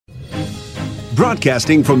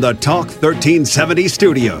Broadcasting from the Talk 1370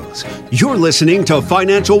 studios, you're listening to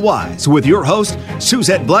Financial Wise with your host,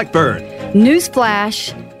 Suzette Blackburn. Newsflash,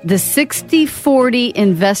 the 60-40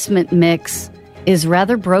 investment mix is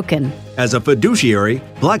rather broken. As a fiduciary,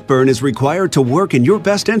 Blackburn is required to work in your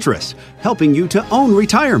best interest, helping you to own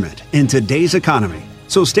retirement in today's economy.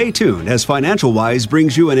 So stay tuned as Financial Wise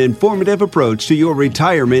brings you an informative approach to your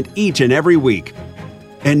retirement each and every week.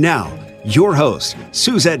 And now, your host,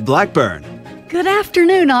 Suzette Blackburn. Good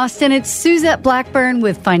afternoon, Austin. It's Suzette Blackburn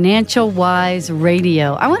with Financial Wise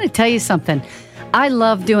Radio. I want to tell you something. I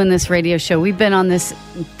love doing this radio show. We've been on this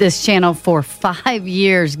channel for 5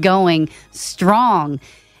 years, going strong.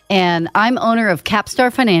 And I'm owner of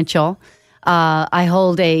Capstar Financial. I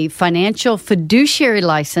hold a financial fiduciary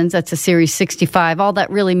license. That's a Series 65. All that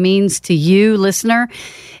really means to you, listener,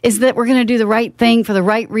 is that we're going to do the right thing for the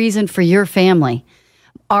right reason for your family.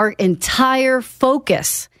 Our entire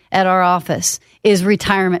focus at our office is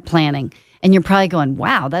retirement planning. And you're probably going,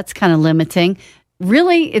 wow, that's kind of limiting.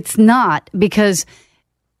 Really, it's not, because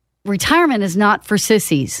retirement is not for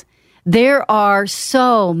sissies. There are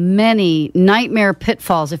so many nightmare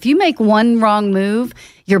pitfalls. If you make one wrong move,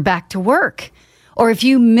 you're back to work. Or if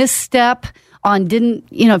you misstep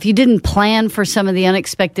if you didn't plan for some of the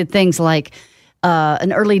unexpected things like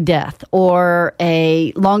an early death or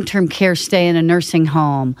a long-term care stay in a nursing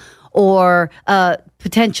home or a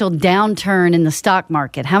potential downturn in the stock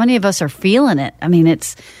market. How many of us are feeling it? I mean,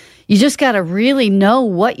 you just got to really know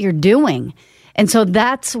what you're doing. And so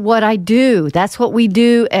that's what I do. That's what we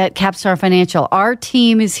do at Capstar Financial. Our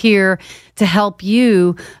team is here to help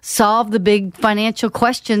you solve the big financial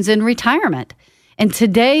questions in retirement. And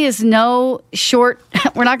today is no short.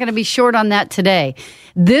 We're not going to be short on that today.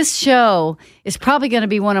 This show is probably going to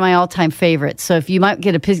be one of my all-time favorites. So if you might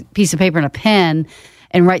get a piece of paper and a pen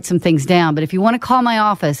and write some things down. But if you want to call my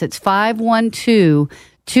office, it's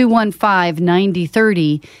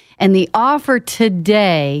 512-215-9030. And the offer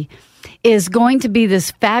today is going to be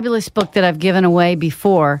this fabulous book that I've given away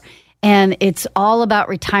before. And it's all about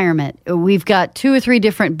retirement. We've got 2 or 3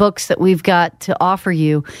 different books that we've got to offer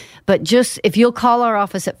you. But just if you'll call our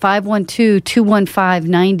office at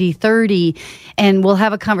 512-215-9030, and we'll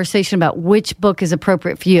have a conversation about which book is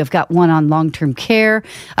appropriate for you. I've got one on long-term care.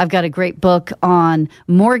 I've got a great book on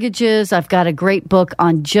mortgages. I've got a great book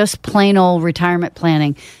on just plain old retirement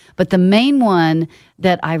planning. But the main one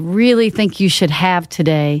that I really think you should have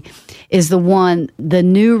today is the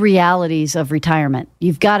New Realities of Retirement.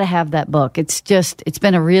 You've got to have that book. It's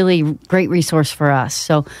been a really great resource for us.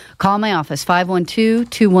 So call my office,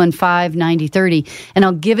 512-215-9030, and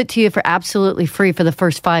I'll give it to you for absolutely free for the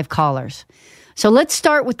first 5 callers. So let's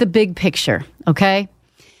start with the big picture, okay?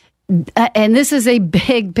 And this is a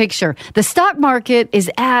big picture. The stock market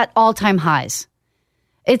is at all-time highs.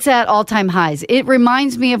 It's at all-time highs. It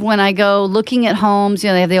reminds me of when I go looking at homes.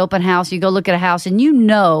 They have the open house. You go look at a house, and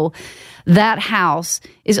that house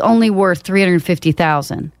is only worth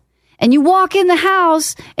 $350,000. And you walk in the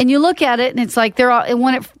house, and you look at it, and it's like they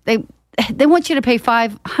want you to pay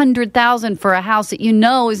 $500,000 for a house that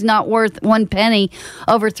is not worth one penny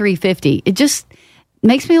over $350,000. It just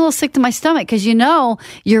makes me a little sick to my stomach because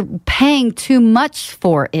you're paying too much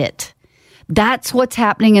for it. That's what's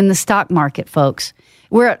happening in the stock market, folks.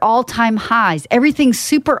 We're at all-time highs. Everything's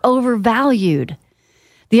super overvalued.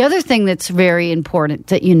 The other thing that's very important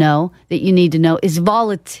that you need to know is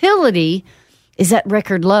volatility is at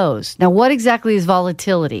record lows. Now, what exactly is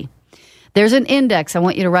volatility? There's an index. I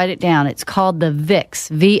want you to write it down. It's called the VIX,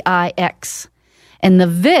 V-I-X. And the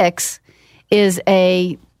VIX is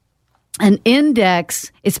an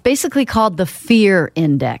index. It's basically called the fear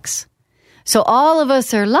index. So all of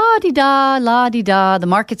us are la-di-da, la-di-da. The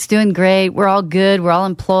market's doing great. We're all good. We're all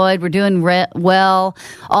employed. We're doing well.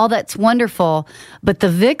 All that's wonderful. But the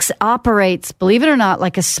VIX operates, believe it or not,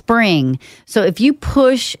 like a spring. So if you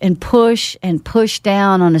push and push and push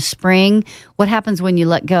down on a spring, what happens when you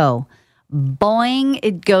let go? Boing,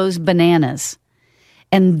 it goes bananas.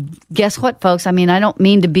 And guess what, folks? I mean, I don't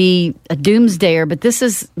mean to be a doomsdayer, but this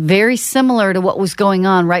is very similar to what was going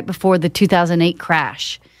on right before the 2008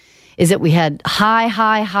 crash. Is that we had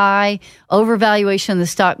high overvaluation in the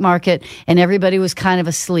stock market, and everybody was kind of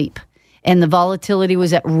asleep, and the volatility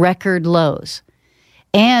was at record lows.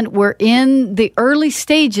 And we're in the early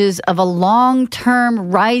stages of a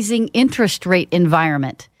long-term rising interest rate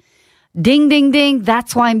environment. Ding, ding, ding.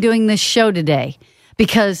 That's why I'm doing this show today,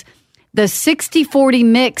 because The 60-40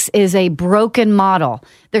 mix is a broken model.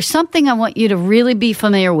 There's something I want you to really be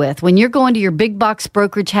familiar with. When you're going to your big box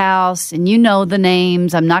brokerage house, and you know the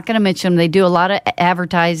names, I'm not going to mention them. They do a lot of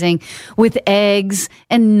advertising with eggs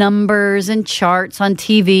and numbers and charts on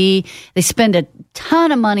TV. They spend a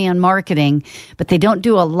ton of money on marketing, but they don't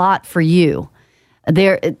do a lot for you.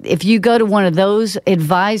 If you go to one of those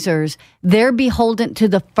advisors, they're beholden to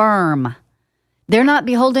the firm. They're not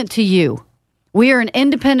beholden to you. We are an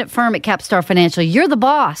independent firm at Capstar Financial. You're the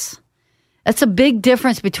boss. That's a big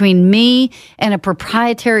difference between me and a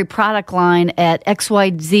proprietary product line at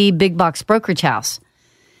XYZ Big Box Brokerage House.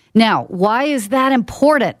 Now, why is that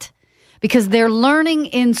important? Because they're learning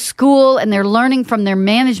in school and they're learning from their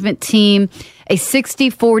management team a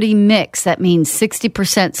 60-40 mix. That means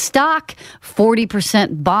 60% stock,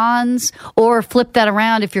 40% bonds, or flip that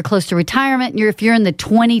around if you're close to retirement. If you're in the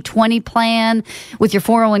 2020 plan with your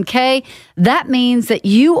 401k, that means that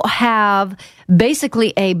you have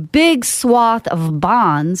basically a big swath of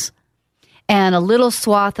bonds and a little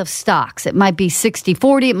swath of stocks. It might be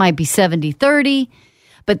 60-40, it might be 70-30.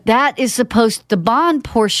 But that is the bond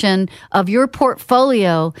portion of your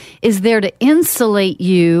portfolio is there to insulate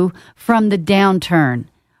you from the downturn.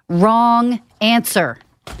 Wrong answer.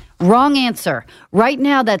 Wrong answer. Right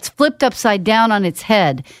now, that's flipped upside down on its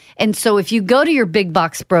head. And so if you go to your big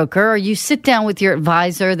box broker or you sit down with your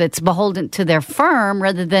advisor that's beholden to their firm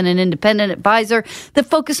rather than an independent advisor that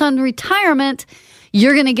focus on retirement,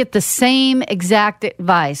 you're going to get the same exact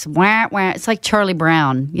advice. Wah, wah. It's like Charlie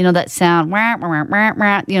Brown. You know that sound? Wah, wah, wah,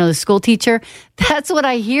 wah. You know, the school teacher. That's what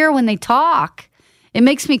I hear when they talk. It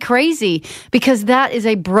makes me crazy because that is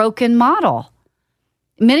a broken model.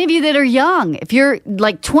 Many of you that are young, if you're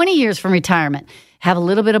like 20 years from retirement, have a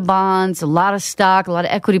little bit of bonds, a lot of stock, a lot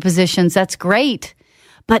of equity positions. That's great.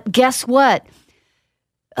 But guess what?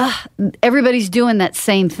 Everybody's doing that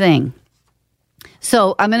same thing.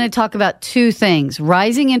 So I'm going to talk about two things,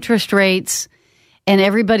 rising interest rates and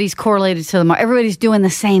everybody's correlated to the market. Everybody's doing the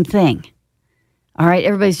same thing. All right,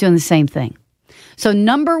 everybody's doing the same thing. So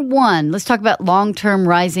number one, let's talk about long-term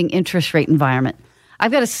rising interest rate environment.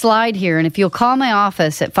 I've got a slide here, and if you'll call my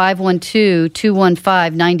office at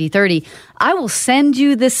 512-215-9030, I will send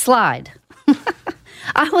you this slide.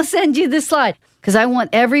 I will send you this slide because I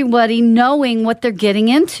want everybody knowing what they're getting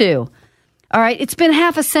into. All right, it's been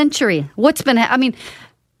half a century.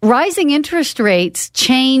 Rising interest rates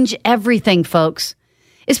change everything, folks.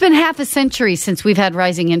 It's been half a century since we've had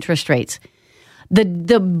rising interest rates.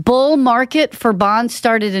 The bull market for bonds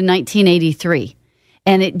started in 1983,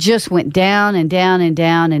 and it just went down and down and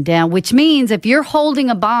down and down, which means if you're holding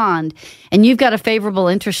a bond and you've got a favorable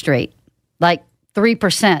interest rate, like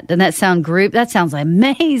 3%, doesn't that sound that sounds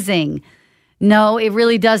amazing. No, it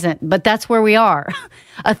really doesn't, but that's where we are.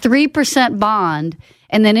 A 3% bond,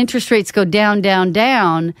 and then interest rates go down, down,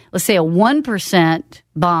 down. Let's say a 1%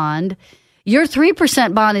 bond. Your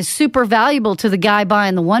 3% bond is super valuable to the guy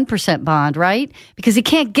buying the 1% bond, right? Because he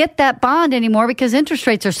can't get that bond anymore because interest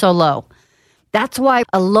rates are so low. That's why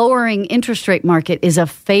a lowering interest rate market is a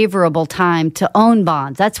favorable time to own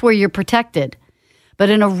bonds. That's where you're protected. But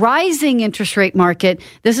in a rising interest rate market,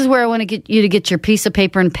 this is where I want to get you to get your piece of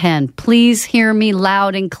paper and pen. Please hear me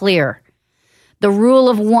loud and clear. The rule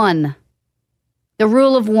of one. The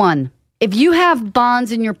rule of one. If you have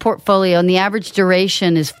bonds in your portfolio and the average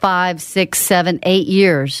duration is 5, 6, 7, 8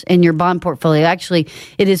 years in your bond portfolio, actually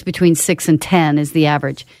it is between 6 and 10 is the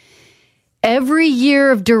average. Every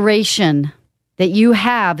year of duration that you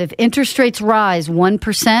have, if interest rates rise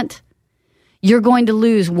 1%, you're going to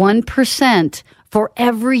lose 1% for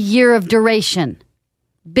every year of duration.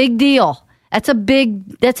 Big deal. That's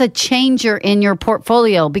a changer in your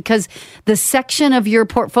portfolio because the section of your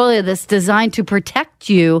portfolio that's designed to protect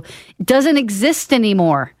you doesn't exist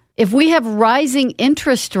anymore. If we have rising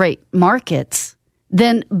interest rate markets,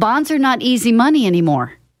 then bonds are not easy money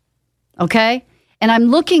anymore. Okay? And I'm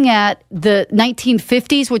looking at the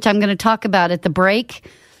 1950s, which I'm going to talk about at the break.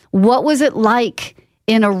 What was it like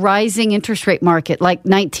in a rising interest rate market like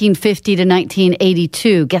 1950 to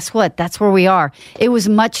 1982? Guess what? That's where we are. It was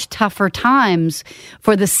much tougher times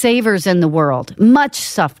for the savers in the world.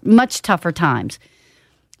 Much tougher times.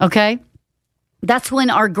 Okay? That's when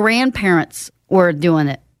our grandparents were doing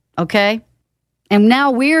it. Okay? And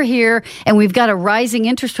now we're here and we've got a rising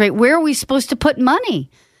interest rate. Where are we supposed to put money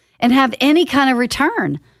and have any kind of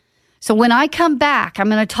return? So when I come back, I'm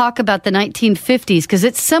going to talk about the 1950s because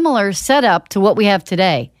it's similar setup to what we have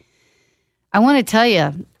today. I want to tell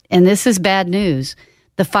you, and this is bad news,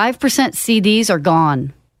 the 5% CDs are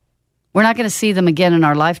gone. We're not going to see them again in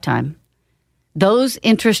our lifetime. Those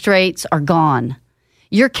interest rates are gone.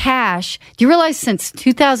 Your cash, do you realize since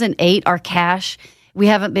 2008, our cash, we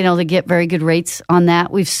haven't been able to get very good rates on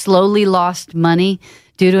that. We've slowly lost money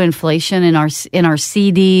due to inflation in our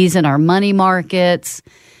CDs and our money markets.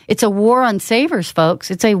 It's a war on savers,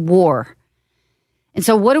 folks. It's a war. And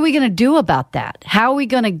so what are we going to do about that? How are we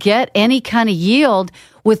going to get any kind of yield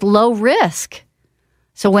with low risk?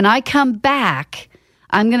 So when I come back,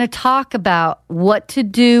 I'm going to talk about what to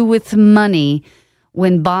do with money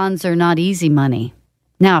when bonds are not easy money.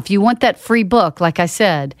 Now, if you want that free book, like I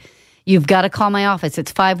said, you've got to call my office.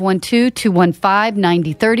 It's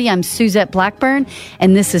 512-215-9030. I'm Suzette Blackburn,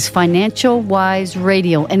 and this is Financial Wise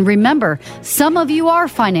Radio. And remember, some of you are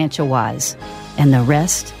financial wise, and the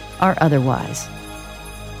rest are otherwise.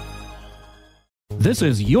 This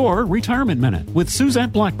is your Retirement Minute with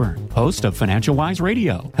Suzette Blackburn, host of Financial Wise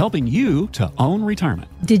Radio, helping you to own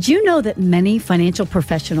retirement. Did you know that many financial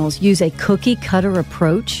professionals use a cookie-cutter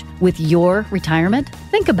approach with your retirement?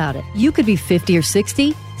 Think about it. You could be 50 or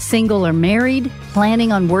 60, single or married,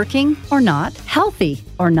 planning on working or not, healthy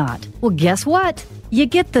or not. Well, guess what? You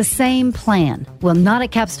get the same plan. Well, not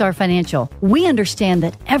at Capstar Financial. We understand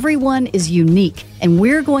that everyone is unique, and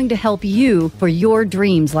we're going to help you for your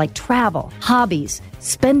dreams like travel, hobbies,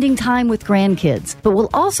 spending time with grandkids. But we'll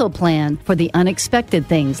also plan for the unexpected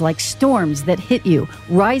things like storms that hit you,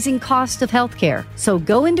 rising cost of healthcare. So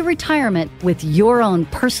go into retirement with your own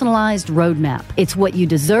personalized roadmap. It's what you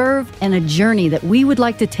deserve and a journey that we would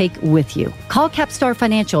like to take with you. Call Capstar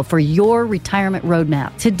Financial for your retirement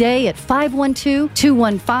roadmap today at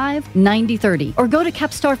 512-215-9030 or go to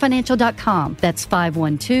capstarfinancial.com. That's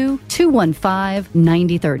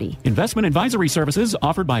 512-215-9030. Investment advisory services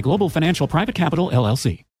offered by Global Financial Private Capital, LLC.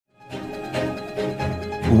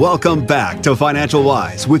 Welcome back to Financial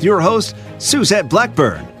Wise with your host, Suzette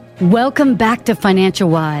Blackburn. Welcome back to Financial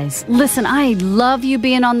Wise. Listen, I love you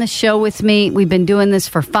being on the show with me. We've been doing this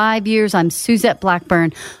for 5 years. I'm Suzette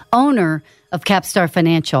Blackburn, owner of Capstar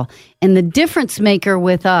Financial. And the difference maker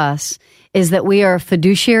with us is that we are a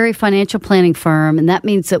fiduciary financial planning firm, and that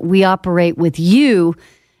means that we operate with you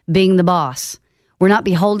being the boss. We're not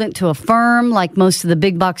beholden to a firm like most of the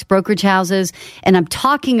big box brokerage houses. And I'm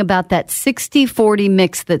talking about that 60-40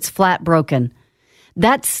 mix that's flat broken.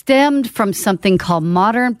 That stemmed from something called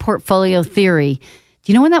modern portfolio theory.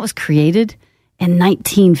 Do you know when that was created? In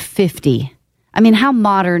 1950. I mean, how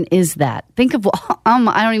modern is that? Think of, I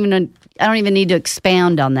don't even need to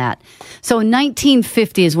expound on that. So in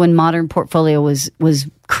 1950 is when modern portfolio was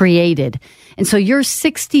created. And so your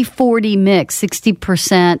 60-40 mix,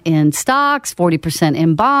 60% in stocks, 40%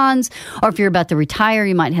 in bonds, or if you're about to retire,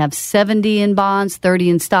 you might have 70 in bonds, 30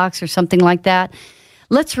 in stocks or something like that.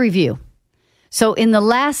 Let's review. So in the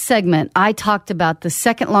last segment, I talked about the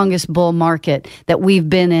second longest bull market that we've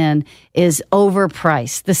been in is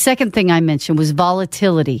overpriced. The second thing I mentioned was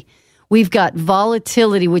volatility. We've got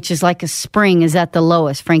volatility, which is like a spring, is at the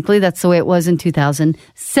lowest. Frankly, that's the way it was in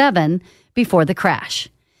 2007 before the crash.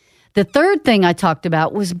 The third thing I talked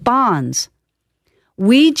about was bonds.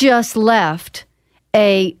 We just left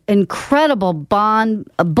a incredible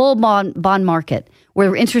bull bond market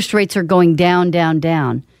where interest rates are going down, down,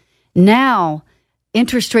 down. Now,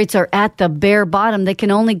 interest rates are at the bare bottom. They can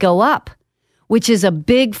only go up, which is a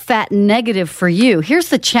big fat negative for you. Here's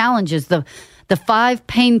the challenges, the 5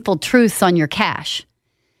 painful truths on your cash.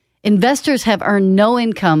 Investors have earned no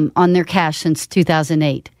income on their cash since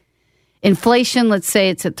 2008. Inflation, let's say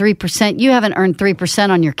it's at 3%. You haven't earned 3%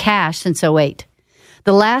 on your cash since 2008.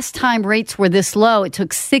 The last time rates were this low, it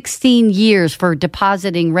took 16 years for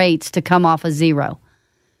depositing rates to come off of zero.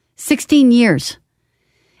 16 years.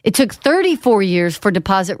 It took 34 years for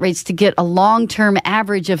deposit rates to get a long-term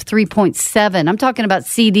average of 3.7. I'm talking about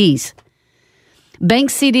CDs.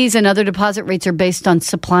 Bank CDs and other deposit rates are based on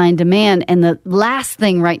supply and demand. And the last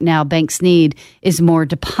thing right now banks need is more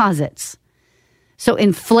deposits. So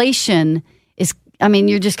inflation is,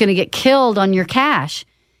 you're just going to get killed on your cash.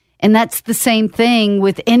 And that's the same thing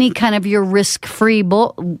with any kind of your risk-free,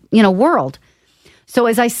 world. So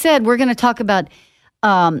as I said, we're going to talk about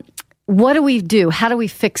what do we do? How do we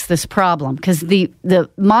fix this problem? Because the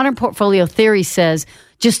modern portfolio theory says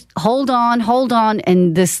just hold on,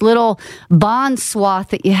 and this little bond swath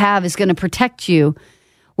that you have is going to protect you.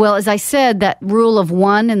 Well, as I said, that rule of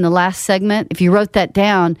 1 in the last segment, if you wrote that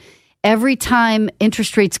down, every time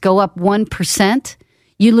interest rates go up 1%,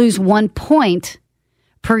 you lose 1 point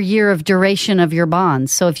per year of duration of your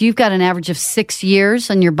bonds. So if you've got an average of 6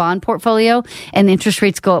 years on your bond portfolio and interest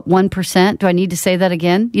rates go up 1%, do I need to say that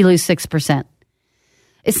again? You lose 6%.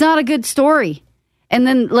 It's not a good story. And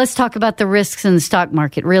then let's talk about the risks in the stock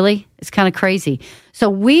market. Really? It's kind of crazy. So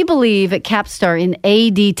we believe at Capstar in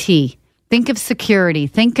ADT. Think of security.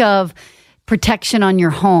 Think of protection on your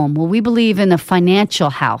home. Well, we believe in a financial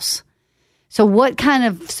house. So what kind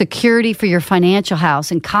of security for your financial house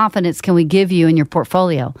and confidence can we give you in your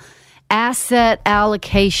portfolio? Asset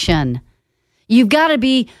allocation. You got to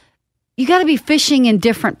be fishing in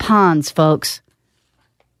different ponds, folks.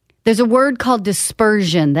 There's a word called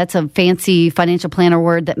dispersion. That's a fancy financial planner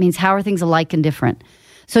word that means how are things alike and different.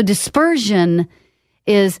 So dispersion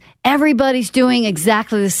is everybody's doing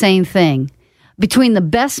exactly the same thing. Between the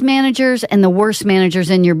best managers and the worst managers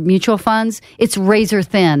in your mutual funds, it's razor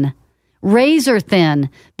thin. Razor thin.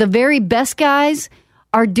 The very best guys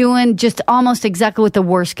are doing just almost exactly what the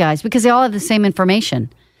worst guys, because they all have the same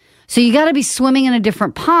information. So you got to be swimming in a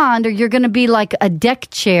different pond, or you're going to be like a deck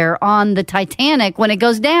chair on the Titanic when it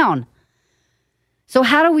goes down. So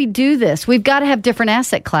how do we do this? We've got to have different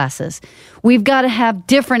asset classes. We've got to have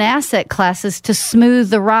different asset classes to smooth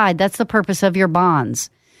the ride. That's the purpose of your bonds.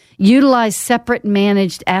 Utilize separate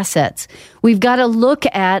managed assets. We've got to look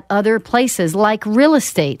at other places like real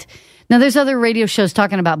estate. Now, there's other radio shows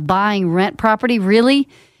talking about buying rent property. Really?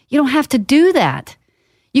 You don't have to do that.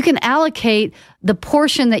 You can allocate the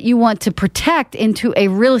portion that you want to protect into a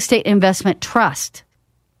real estate investment trust.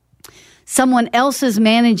 Someone else is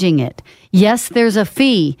managing it. Yes, there's a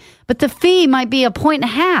fee, but the fee might be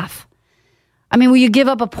 1.5. I mean, will you give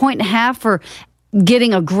up 1.5 for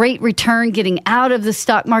getting a great return, getting out of the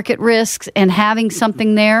stock market risks and having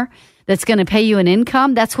something there that's going to pay you an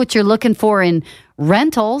income? That's what you're looking for in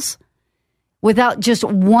rentals. Without just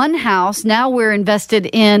one house, now we're invested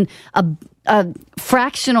in a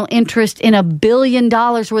fractional interest in $1 billion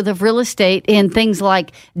worth of real estate in things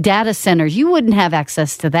like data centers. You wouldn't have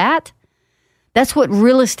access to that. That's what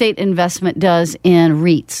real estate investment does in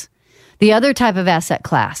REITs. The other type of asset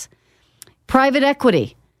class, private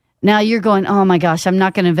equity. Now you're going, oh my gosh, I'm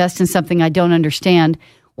not going to invest in something I don't understand.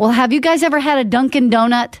 Well, have you guys ever had a Dunkin'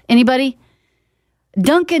 Donut? Anybody?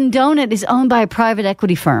 Dunkin' Donut is owned by a private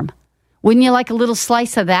equity firm. Wouldn't you like a little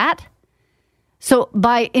slice of that? So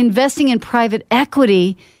by investing in private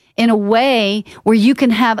equity in a way where you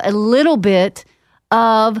can have a little bit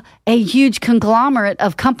of a huge conglomerate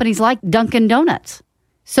of companies like Dunkin' Donuts.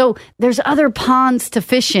 So there's other ponds to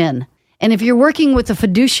fish in. And if you're working with a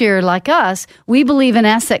fiduciary like us, we believe in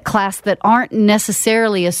asset class that aren't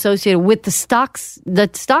necessarily associated with the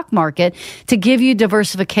stock market to give you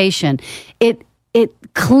diversification. It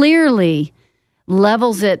clearly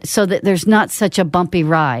levels it so that there's not such a bumpy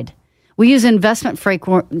ride. We use investment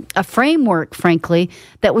framework, frankly,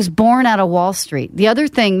 that was born out of Wall Street. The other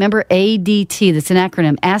thing, remember ADT, that's an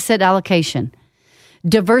acronym, asset allocation,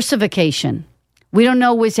 diversification. We don't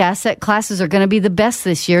know which asset classes are going to be the best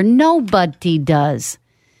this year. Nobody does.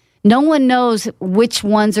 No one knows which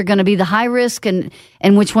ones are going to be the high risk and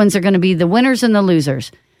which ones are going to be the winners and the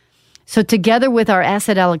losers. So together with our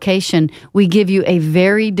asset allocation, we give you a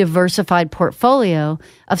very diversified portfolio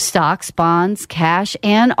of stocks, bonds, cash,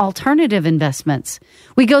 and alternative investments.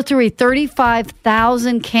 We go through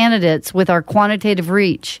 35,000 candidates with our quantitative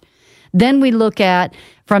reach. Then we look at,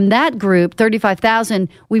 from that group, 35,000,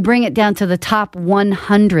 we bring it down to the top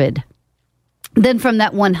 100. Then from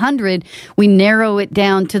that 100, we narrow it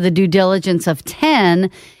down to the due diligence of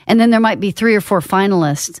 10, and then there might be 3 or 4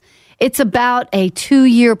 finalists. It's about a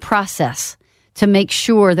 2-year process to make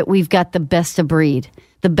sure that we've got the best of breed,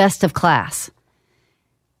 the best of class.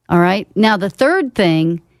 All right. Now, the third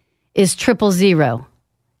thing is 000.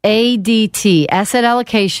 ADT, asset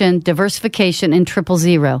allocation, diversification, and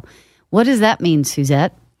 000. What does that mean,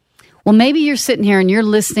 Suzette? Well, maybe you're sitting here and you're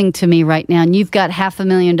listening to me right now and you've got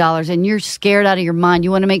 $500,000 and you're scared out of your mind. You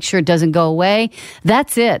want to make sure it doesn't go away.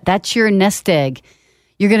 That's it. That's your nest egg.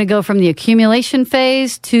 You're going to go from the accumulation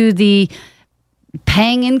phase to the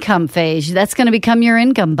paying income phase. That's going to become your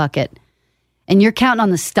income bucket. And you're counting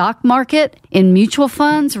on the stock market in mutual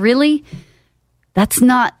funds? Really? That's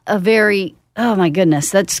not a very, oh my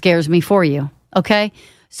goodness, that scares me for you. Okay?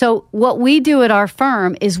 So what we do at our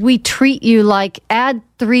firm is we treat you like, add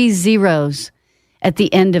 3 zeros at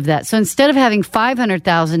the end of that. So instead of having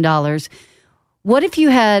 $500,000, what if you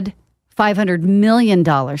had $500 million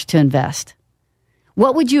to invest?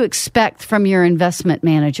 What would you expect from your investment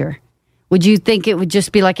manager? Would you think it would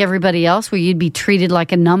just be like everybody else, where you'd be treated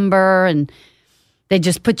like a number and they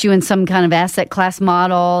just put you in some kind of asset class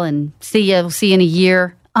model and see you in a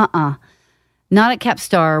year? Not at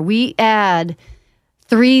Capstar. We add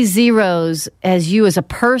 3 zeros as you as a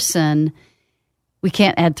person. We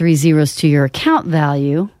can't add 3 zeros to your account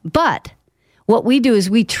value, but what we do is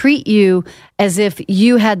we treat you as if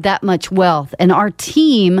you had that much wealth, and our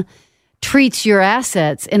team treats your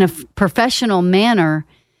assets in a professional manner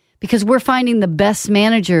because we're finding the best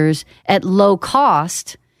managers at low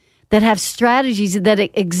cost that have strategies that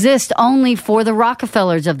exist only for the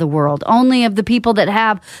Rockefellers of the world, only of the people that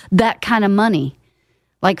have that kind of money,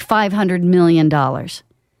 like $500 million.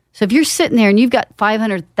 So if you're sitting there and you've got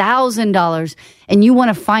 $500,000 and you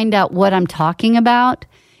want to find out what I'm talking about,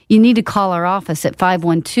 you need to call our office at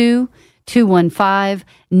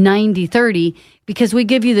 512-215-9030 because we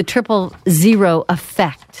give you the 000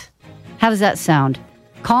 effect. How does that sound?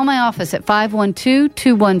 Call my office at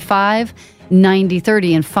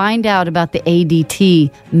 512-215-9030 and find out about the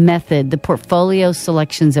ADT method, the portfolio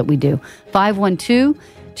selections that we do.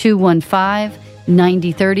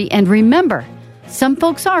 512-215-9030. And remember, some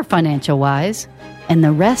folks are financial wise and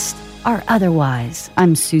the rest are otherwise.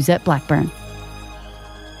 I'm Suzette Blackburn.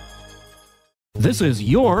 This is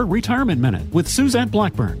Your Retirement Minute with Suzette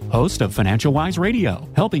Blackburn, host of Financial Wise Radio,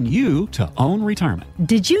 helping you to own retirement.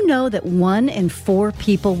 Did you know that 1 in 4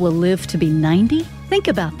 people will live to be 90? Think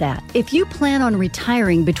about that. If you plan on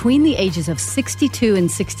retiring between the ages of 62 and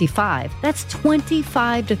 65, that's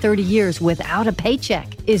 25 to 30 years without a paycheck.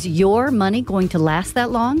 Is your money going to last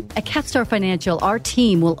that long? At Capstar Financial, our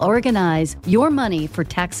team will organize your money for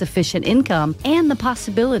tax-efficient income and the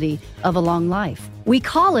possibility of a long life. We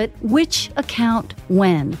call it Which Account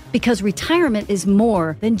When, because retirement is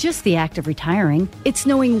more than just the act of retiring. It's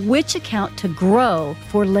knowing which account to grow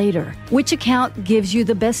for later, which account gives you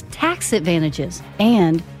the best tax advantages,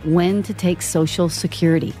 and when to take Social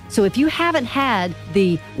Security. So if you haven't had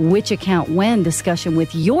the Which Account When discussion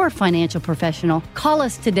with your financial professional, call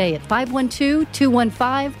us today at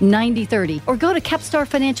 512-215-9030 or go to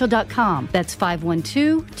capstarfinancial.com. That's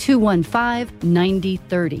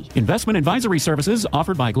 512-215-9030. Investment advisory services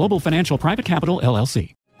offered by Global Financial Private Capital,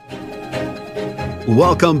 LLC.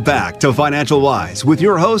 Welcome back to Financial Wise with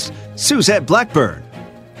your host, Suzette Blackburn.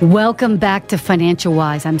 Welcome back to Financial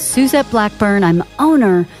Wise. I'm Suzette Blackburn. I'm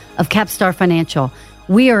owner of Capstar Financial.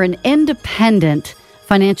 We are an independent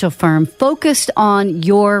financial firm focused on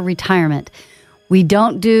your retirement. We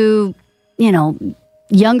don't do,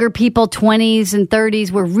 younger people, 20s and 30s.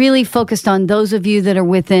 We're really focused on those of you that are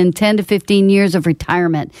within 10 to 15 years of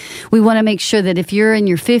retirement. We want to make sure that if you're in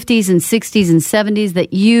your 50s and 60s and 70s,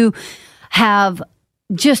 that you have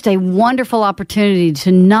just a wonderful opportunity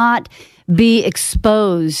to not be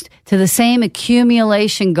exposed to the same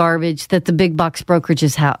accumulation garbage that the big box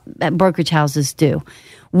brokerage houses do.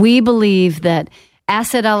 We believe that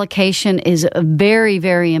asset allocation is very,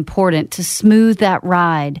 very important to smooth that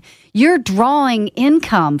ride. You're drawing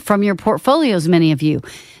income from your portfolios, many of you.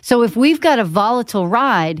 So if we've got a volatile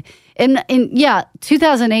ride, and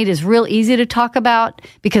 2008 is real easy to talk about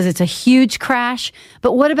because it's a huge crash.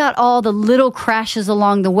 But what about all the little crashes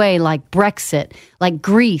along the way, like Brexit, like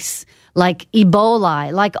Greece, like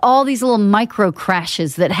Ebola, like all these little micro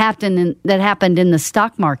crashes that happened in the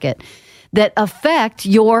stock market that affect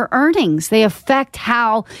your earnings? They affect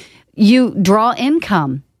how you draw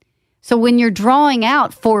income. So when you're drawing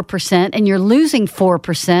out 4% and you're losing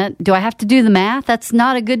 4%, do I have to do the math? That's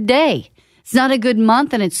not a good day. It's not a good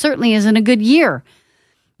month, and it certainly isn't a good year.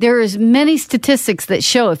 There is many statistics that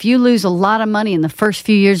show if you lose a lot of money in the first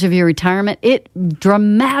few years of your retirement, it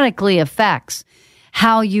dramatically affects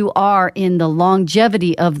how you are in the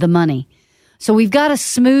longevity of the money. So we've got to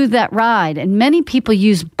smooth that ride, and many people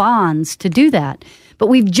use bonds to do that. But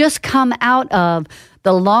we've just come out of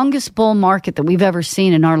the longest bull market that we've ever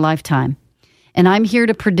seen in our lifetime. And I'm here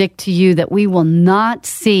to predict to you that we will not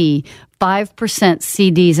see 5%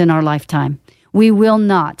 CDs in our lifetime. We will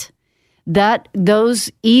not. Those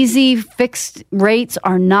easy fixed rates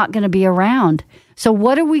are not going to be around. So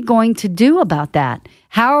what are we going to do about that?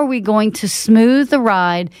 How are we going to smooth the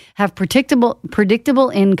ride, have predictable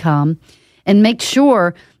income, and make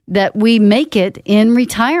sure that we make it in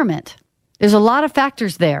retirement? There's a lot of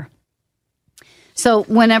factors there. So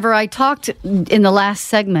whenever I talked in the last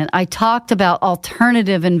segment, I talked about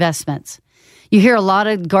alternative investments. You hear a lot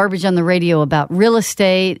of garbage on the radio about real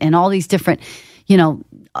estate and all these different,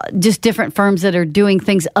 just different firms that are doing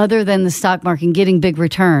things other than the stock market and getting big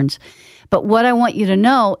returns. But what I want you to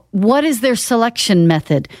know, what is their selection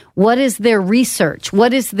method? What is their research?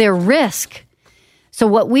 What is their risk? So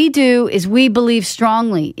what we do is we believe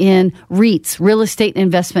strongly in REITs, real estate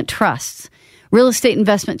investment trusts. Real estate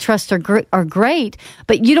investment trusts are great,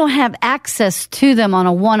 but you don't have access to them on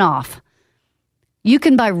a one-off. You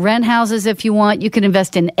can buy rent houses if you want. You can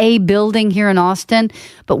invest in a building here in Austin.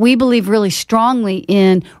 But we believe really strongly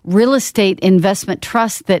in real estate investment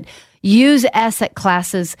trusts that use asset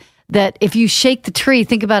classes that if you shake the tree,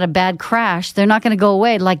 think about a bad crash, they're not going to go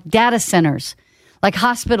away, like data centers, like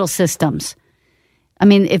hospital systems. I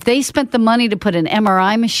mean, if they spent the money to put an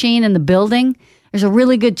MRI machine in the building, there's a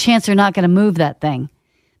really good chance they're not going to move that thing.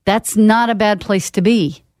 That's not a bad place to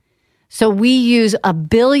be. So we use $1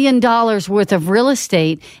 billion worth of real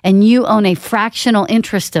estate, and you own a fractional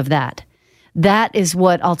interest of that. That is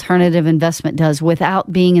what alternative investment does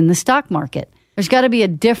without being in the stock market. There's got to be a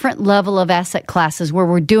different level of asset classes where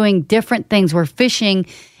we're doing different things. We're fishing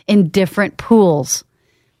in different pools.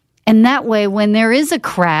 And that way, when there is a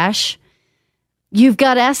crash, you've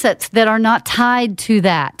got assets that are not tied to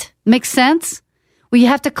that. Make sense? Well, you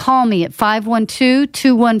have to call me at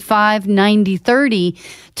 512-215-9030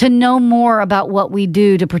 to know more about what we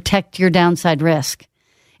do to protect your downside risk.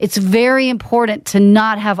 It's very important to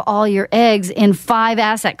not have all your eggs in 5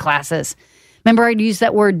 asset classes. Remember, I used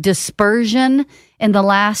that word dispersion in the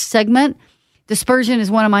last segment? Dispersion is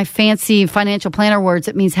one of my fancy financial planner words.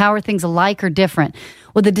 It means how are things alike or different?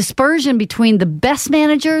 Well, the dispersion between the best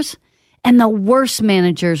managers and the worst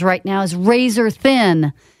managers right now is razor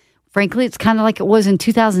thin. Frankly, it's kind of like it was in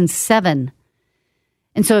 2007.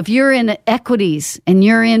 And so if you're in equities and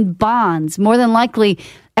you're in bonds, more than likely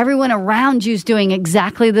everyone around you is doing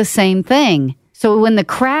exactly the same thing. So when the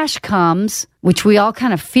crash comes, which we all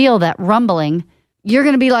kind of feel that rumbling, you're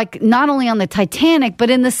going to be like not only on the Titanic, but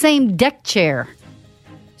in the same deck chair.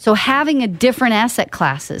 So having a different asset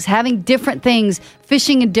classes, having different things,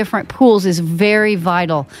 fishing in different pools is very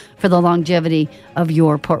vital for the longevity of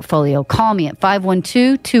your portfolio. Call me at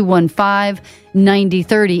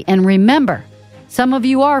 512-215-9030. And remember, some of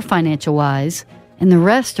you are financial wise and the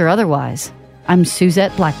rest are otherwise. I'm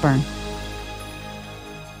Suzette Blackburn.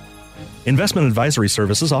 Investment advisory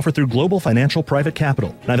services offered through Global Financial Private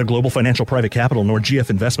Capital. Neither Global Financial Private Capital nor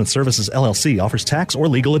GF Investment Services LLC offers tax or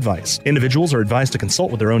legal advice. Individuals are advised to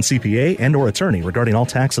consult with their own CPA and or attorney regarding all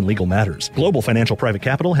tax and legal matters. Global Financial Private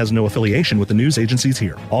Capital has no affiliation with the news agencies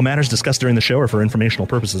here. All matters discussed during the show are for informational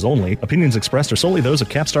purposes only. Opinions expressed are solely those of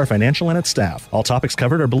Capstar Financial and its staff. All topics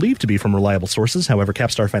covered are believed to be from reliable sources. However,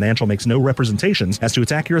 Capstar Financial makes no representations as to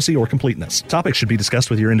its accuracy or completeness. Topics should be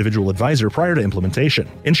discussed with your individual advisor prior to implementation.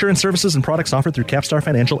 Insurance services and products offered through Capstar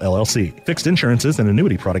Financial LLC. Fixed insurances and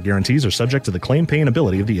annuity product guarantees are subject to the claim-paying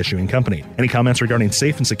ability of the issuing company. Any comments regarding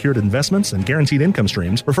safe and secured investments and guaranteed income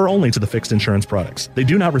streams refer only to the fixed insurance products. They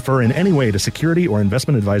do not refer in any way to security or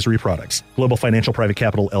investment advisory products. Global Financial Private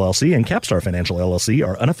Capital LLC and Capstar Financial LLC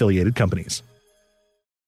are unaffiliated companies.